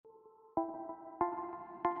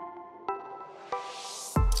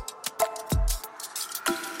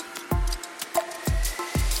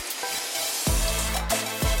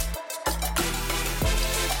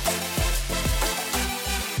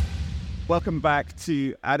Welcome back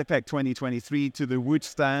to ADIPEC 2023, to the Wood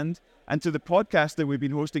Stand, and to the podcast that we've been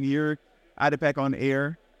hosting here, ADIPEC on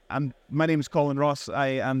Air. My name is Colin Ross. I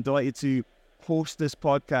am delighted to host this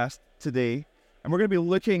podcast today. And we're going to be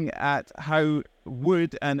looking at how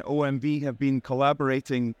Wood and OMV have been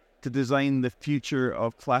collaborating to design the future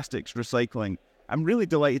of plastics recycling. I'm really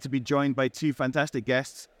delighted to be joined by two fantastic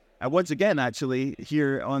guests, once again, actually,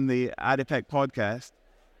 here on the ADIPEC podcast.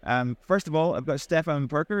 First of all, I've got Stefan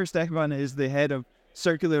Perker. Stefan is the head of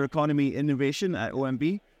Circular Economy Innovation at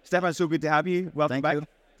OMV. Stefan, so good to have you. Welcome back.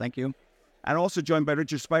 Thank you. And also joined by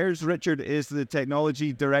Richard Spires. Richard is the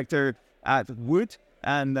Technology Director at Wood.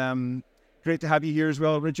 And great to have you here as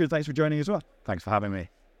well. Richard, thanks for joining as well. Thanks for having me.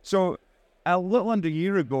 So a little under a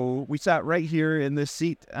year ago, we sat right here in this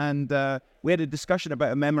seat and we had a discussion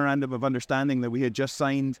about a memorandum of understanding that we had just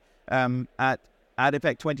signed at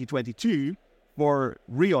ADIPEC 2022 for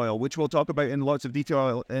ReOil, which we'll talk about in lots of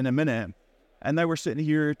detail in a minute. And now we're sitting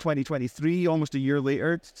here 2023, almost a year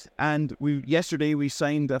later, and yesterday we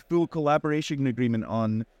signed a full collaboration agreement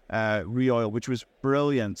on ReOil, which was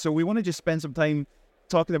brilliant. So we want to just spend some time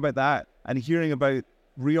talking about that and hearing about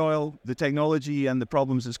ReOil, the technology and the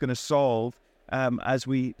problems it's going to solve as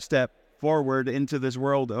we step forward into this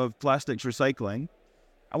world of plastics recycling.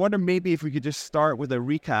 I wonder maybe if we could just start with a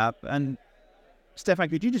recap. And Stefan,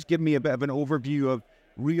 could you just give me a bit of an overview of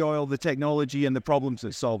ReOil, the technology and the problems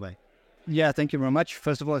it's solving? Yeah, thank you very much.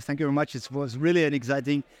 First of all, thank you very much. It was really an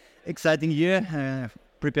exciting year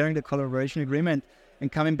preparing the collaboration agreement.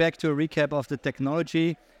 And coming back to a recap of the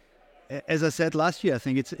technology, as I said last year, I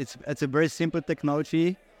think it's a very simple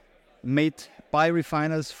technology made by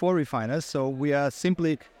refiners for refiners. So we are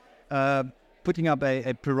simply putting up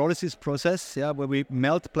a pyrolysis process, where we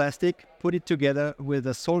melt plastic, put it together with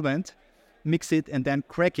a solvent, mix it, and then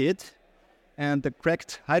crack it. And the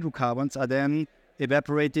cracked hydrocarbons are then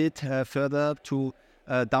evaporated further to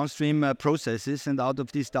downstream processes. And out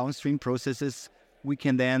of these downstream processes, we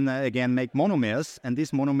can then again make monomers. And these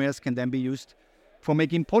monomers can then be used for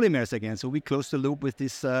making polymers again. So we close the loop with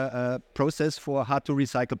this process for hard to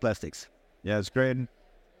recycle plastics. Yeah, it's great.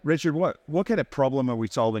 Richard, what kind of problem are we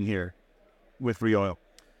solving here with ReOil?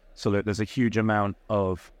 So look, there's a huge amount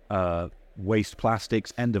of waste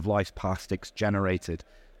plastics, end-of-life plastics generated.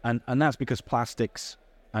 And that's because plastics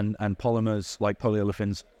and polymers like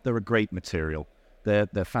polyolefins, they're a great material. They're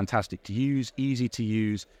fantastic to use, easy to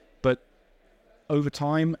use, but over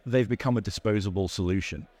time, they've become a disposable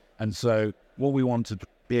solution. And so what we want to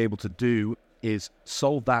be able to do is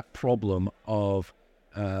solve that problem of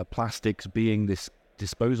plastics being this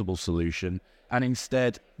disposable solution and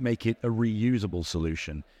instead make it a reusable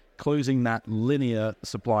solution, closing that linear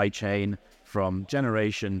supply chain from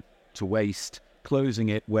generation to waste, closing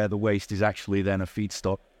it where the waste is actually then a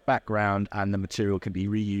feedstock background and the material can be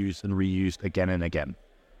reused again and again.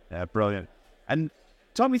 Yeah, brilliant. And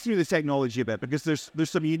talk me through the technology a bit, because there's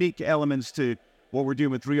some unique elements to what we're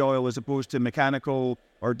doing with ReOil as opposed to mechanical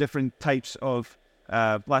or different types of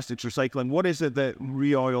plastics recycling. What is it that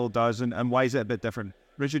ReOil does and why is it a bit different?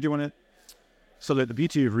 Richard, do you want to? So the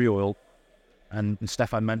beauty of ReOil, and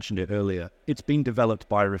Stefan mentioned it earlier, it's been developed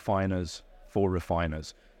by refiners for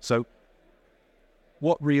refiners. So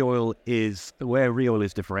what ReOil is, where ReOil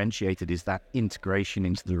is differentiated is that integration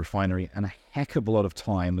into the refinery, and a heck of a lot of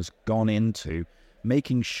time has gone into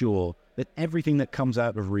making sure that everything that comes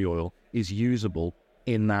out of ReOil is usable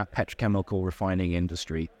in that petrochemical refining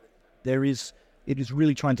industry. It is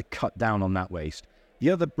really trying to cut down on that waste. The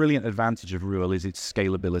other brilliant advantage of ReOil is its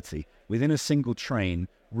scalability. Within a single train,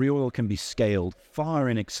 ReOil can be scaled far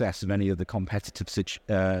in excess of any of the competitive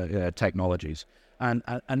technologies. And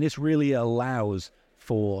this really allows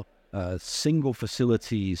for single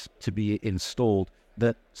facilities to be installed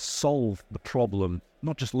that solve the problem,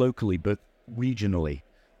 not just locally, but regionally.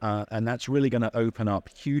 And that's really going to open up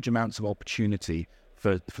huge amounts of opportunity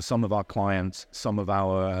for some of our clients, some of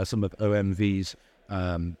OMV's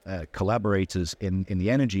collaborators in the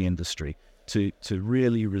energy industry to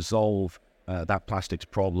really resolve that plastics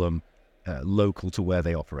problem local to where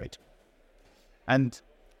they operate. And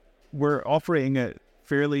we're operating at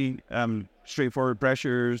fairly straightforward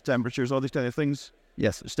pressures, temperatures, all these kind of things.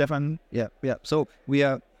 Yes, Stefan? Yeah. So we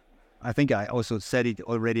are, I think I also said it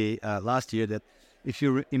already last year, that if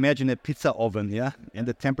you imagine a pizza oven, and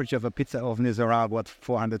the temperature of a pizza oven is around,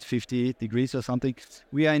 450 degrees or something,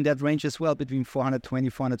 we are in that range as well, between 420,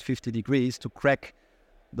 450 degrees to crack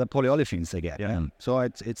the polyolefins again. Yeah. So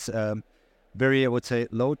it's very, I would say,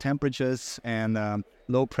 low temperatures and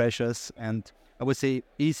low pressures, and I would say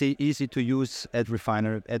easy to use at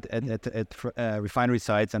refinery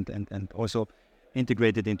sites, and also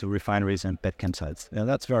integrated into refineries and petchem sites. Yeah,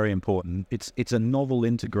 that's very important. It's a novel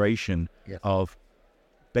integration of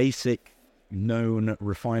basic known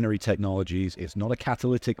refinery technologies. It's not a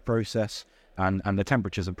catalytic process, and the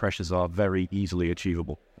temperatures and pressures are very easily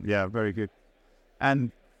achievable. Yeah, very good.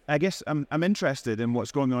 And I guess I'm interested in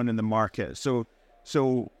what's going on in the market. So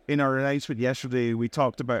in our announcement yesterday, we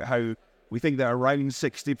talked about how we think that around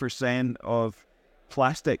 60% of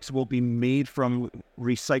plastics will be made from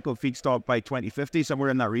recycled feedstock by 2050, somewhere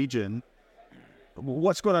in that region.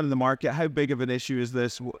 What's going on in the market? How big of an issue is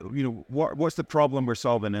this? What's the problem we're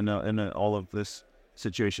solving in all of this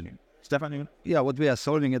situation? Stefan? Yeah, what we are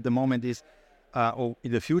solving at the moment is, or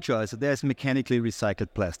in the future, is there's mechanically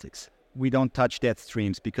recycled plastics. We don't touch that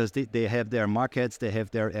streams because they have their markets, they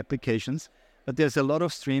have their applications, but there's a lot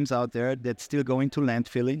of streams out there that still go into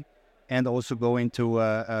landfilling and also go into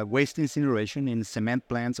waste incineration in cement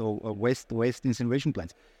plants or waste incineration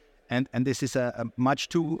plants. And this is a much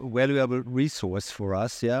too valuable resource for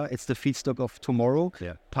us. Yeah, it's the feedstock of tomorrow,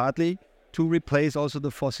 partly to replace also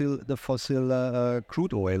the fossil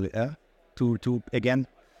crude oil, to again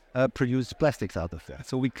produce plastics out of there.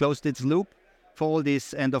 So we closed its loop for all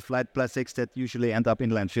these end-of-life plastics that usually end up in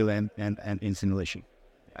landfill and incineration.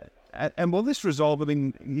 And will this resolve? I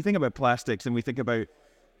mean, you think about plastics, and we think about,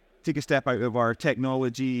 take a step out of our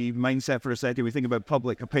technology mindset for a second. We think about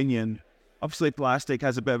public opinion. Obviously, plastic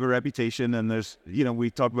has a bit of a reputation, and there's, we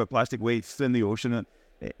talk about plastic waste in the ocean.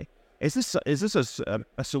 Is this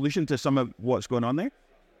a solution to some of what's going on there?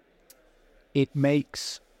 It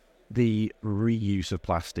makes the reuse of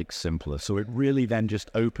plastics simpler. So it really then just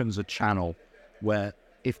opens a channel where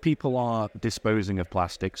if people are disposing of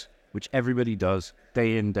plastics, which everybody does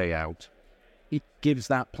day in, day out, it gives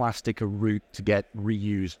that plastic a route to get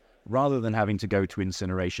reused rather than having to go to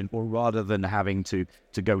incineration or rather than having to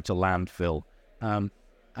go to landfill. And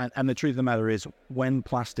the truth of the matter is, when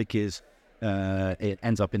plastic it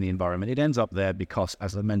ends up in the environment, it ends up there because,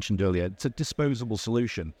 as I mentioned earlier, it's a disposable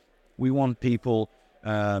solution. We want people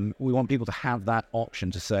to have that option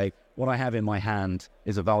to say, what I have in my hand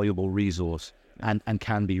is a valuable resource and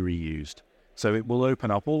can be reused. So it will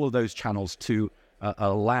open up all of those channels to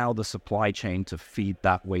allow the supply chain to feed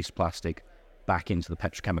that waste plastic back into the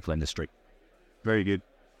petrochemical industry. Very good.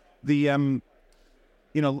 The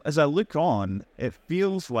as I look on, it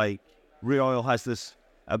feels like ReOil has this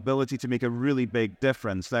ability to make a really big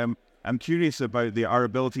difference. Now, I'm curious about our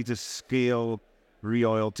ability to scale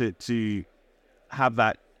ReOil to have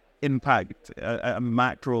that impact at a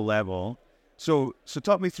macro level. So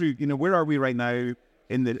talk me through, where are we right now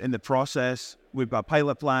in the process? We've got a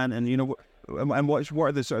pilot plan, and what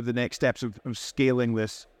are the sort of the next steps of scaling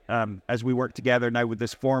this as we work together now with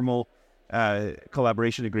this formal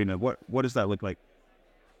collaboration agreement? What does that look like?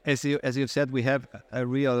 As you've said, we have a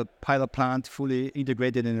real pilot plant fully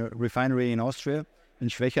integrated in a refinery in Austria, in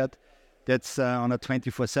Schwechat, that's on a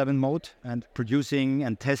 24/7 mode and producing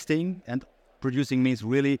and testing. And producing means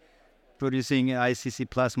really producing ICC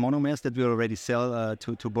plus monomers that we already sell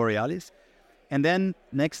to Borealis. And then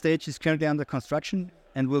next stage is currently under construction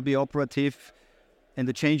and will be operative in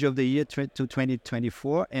the change of the year to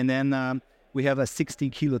 2024. And then we have a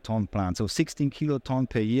 16 kiloton plant, so 16 kiloton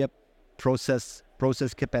per year process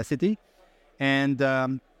capacity. And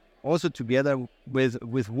also together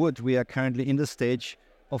with wood, we are currently in the stage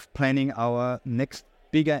of planning our next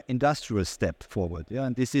bigger industrial step forward. Yeah,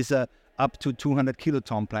 and this is a up to 200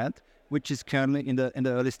 kiloton plant, which is currently in the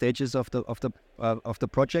early stages of the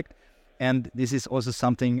project. And this is also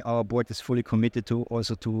something our board is fully committed to,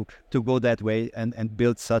 also to go that way and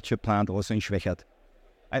build such a plant also in Schwechat.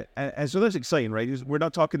 And so that's exciting, right? We're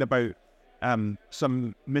not talking about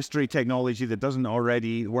some mystery technology that doesn't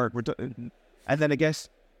already work. And then I guess,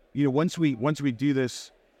 once we do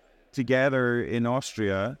this together in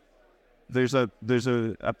Austria, there's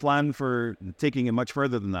a plan for taking it much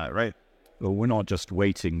further than that, right? Well, we're not just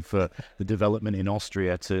waiting for the development in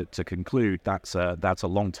Austria to conclude. That's a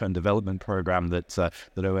long-term development program that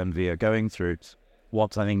OMV are going through.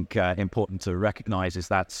 What I think important to recognize is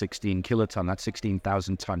that 16 kiloton, that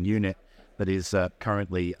 16,000 ton unit that is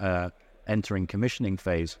currently entering commissioning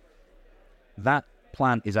phase. That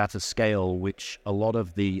plant is at a scale which a lot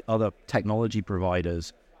of the other technology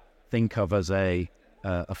providers think of as a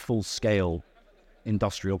full-scale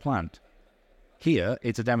industrial plant. Here,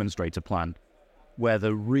 it's a demonstrator plant where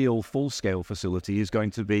the real full-scale facility is going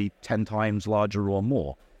to be 10 times larger or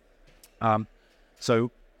more. So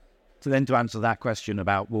to answer that question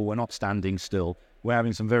about, well, we're not standing still, we're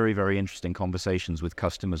having some very, very interesting conversations with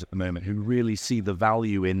customers at the moment who really see the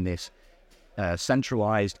value in this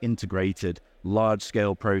centralized, integrated,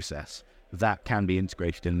 large-scale process that can be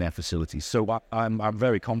integrated in their facilities. So I'm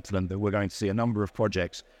very confident that we're going to see a number of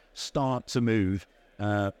projects start to move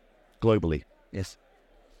globally. Yes.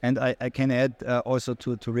 And I can add also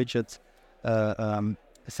to Richard's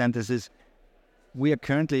sentences, we are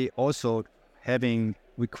currently also having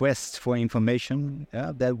requests for information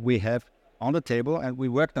that we have on the table, and we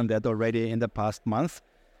worked on that already in the past month.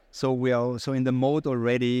 So we are also in the mode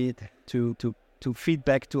already to feed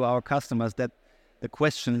back to our customers that the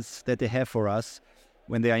questions that they have for us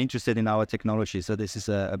when they are interested in our technology. So this is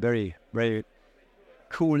a very, very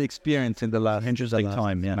cool experience in the last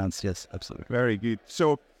time. Yeah. Months. Yes, absolutely. Very good.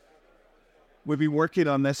 So we've been working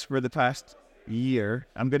on this for the past year.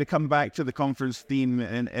 I'm going to come back to the conference theme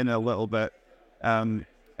in a little bit. And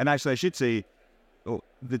actually, I should say,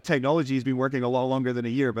 the technology has been working a lot longer than a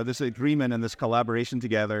year, but this agreement and this collaboration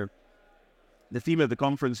together, the theme of the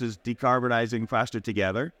conference is decarbonizing faster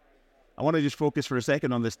together. I want to just focus for a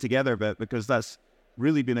second on this together bit, because that's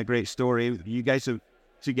really been a great story. You guys have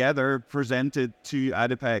together presented to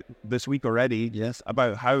ADIPEC this week already. Yes.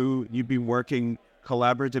 About how you've been working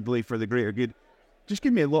collaboratively for the greater good. Just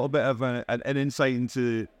give me a little bit of an insight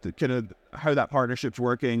into kind of how that partnership's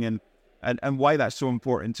working and why that's so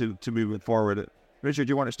important to move it forward. Richard,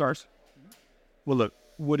 do you want to start? Well, look,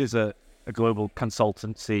 Wood is a global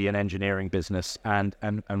consultancy and engineering business, and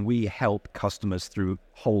we help customers through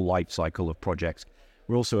whole life cycle of projects.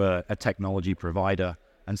 We're also a technology provider,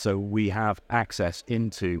 and so we have access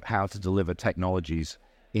into how to deliver technologies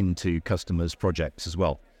into customers' projects as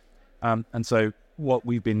well. And so what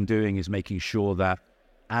we've been doing is making sure that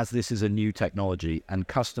as this is a new technology and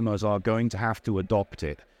customers are going to have to adopt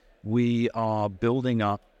it, we are building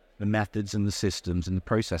up the methods and the systems and the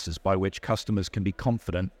processes by which customers can be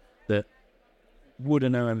confident that Wood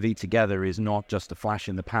and OMV together is not just a flash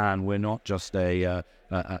in the pan. We're not just a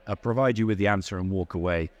provide you with the answer and walk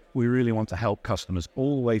away. We really want to help customers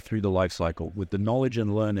all the way through the life cycle with the knowledge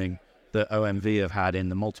and learning that OMV have had in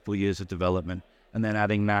the multiple years of development, and then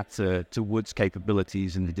adding that to Wood's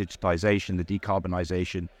capabilities in the digitization, the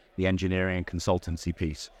decarbonization, the engineering and consultancy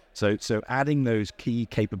piece. So adding those key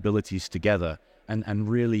capabilities together and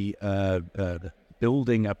really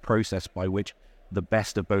building a process by which the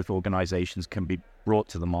best of both organizations can be brought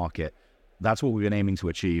to the market. That's what we've been aiming to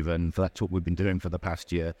achieve, and that's what we've been doing for the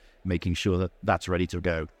past year, making sure that that's ready to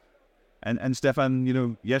go. And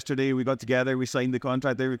Stefan, yesterday we got together, we signed the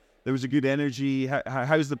contract. There was a good energy.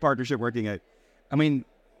 How's the partnership working out? I mean,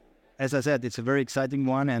 as I said, it's a very exciting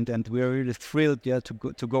one, and we are really thrilled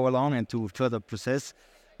to go along and to further process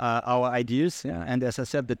our ideas. Yeah. And as I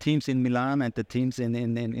said, the teams in Milan and the teams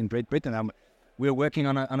in Great Britain, we're working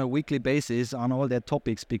on a weekly basis on all their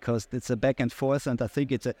topics, because it's a back and forth, and I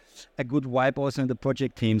think it's a good vibe also in the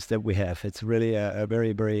project teams that we have. It's really a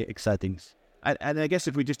very, very exciting. And I guess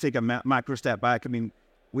if we just take a macro step back, I mean,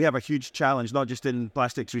 we have a huge challenge, not just in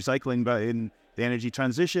plastics recycling, but in the energy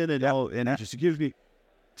transition and all energy security.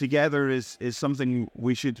 Together is something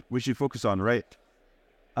we should focus on, right?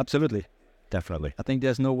 Absolutely. Definitely. I think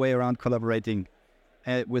there's no way around collaborating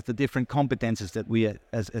with the different competences that we,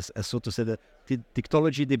 as so to say, the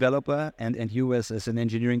technology developer and you as an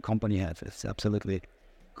engineering company have. It's absolutely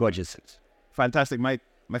gorgeous. Fantastic. My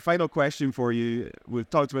final question for you, we've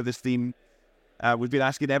talked about this theme. We've been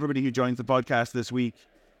asking everybody who joins the podcast this week.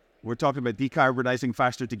 We're talking about decarbonizing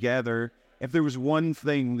faster together. If there was one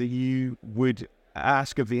thing that you would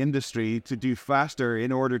ask of the industry to do faster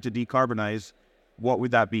in order to decarbonize, what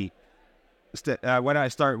would that be? Why don't I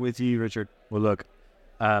start with you, Richard? Well, look,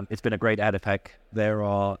 it's been a great ADIPEC. There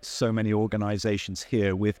are so many organizations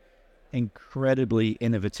here with incredibly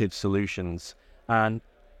innovative solutions. And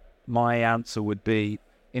my answer would be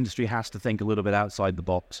industry has to think a little bit outside the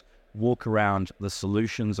box. Walk around. The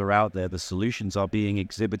solutions are out there. The solutions are being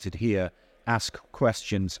exhibited here. Ask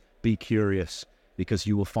questions. Be curious, because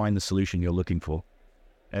you will find the solution you're looking for.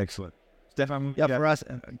 Excellent. Stefan? Yeah, for us,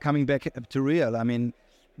 coming back to real, I mean,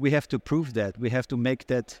 we have to prove that. We have to make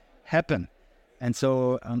that happen. And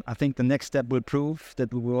so I think the next step will prove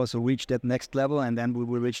that we will also reach that next level, and then we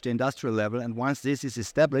will reach the industrial level. And once this is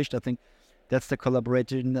established, I think that's the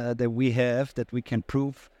collaboration that we have, that we can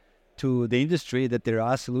prove to the industry that there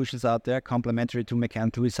are solutions out there complementary to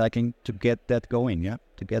mechanical recycling to get that going,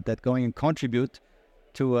 to get that going and contribute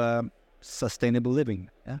to sustainable living.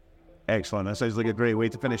 Yeah. Excellent. That sounds like a great way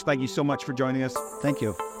to finish. Thank you so much for joining us. Thank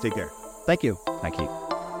you. Take care. Thank you. Thank you.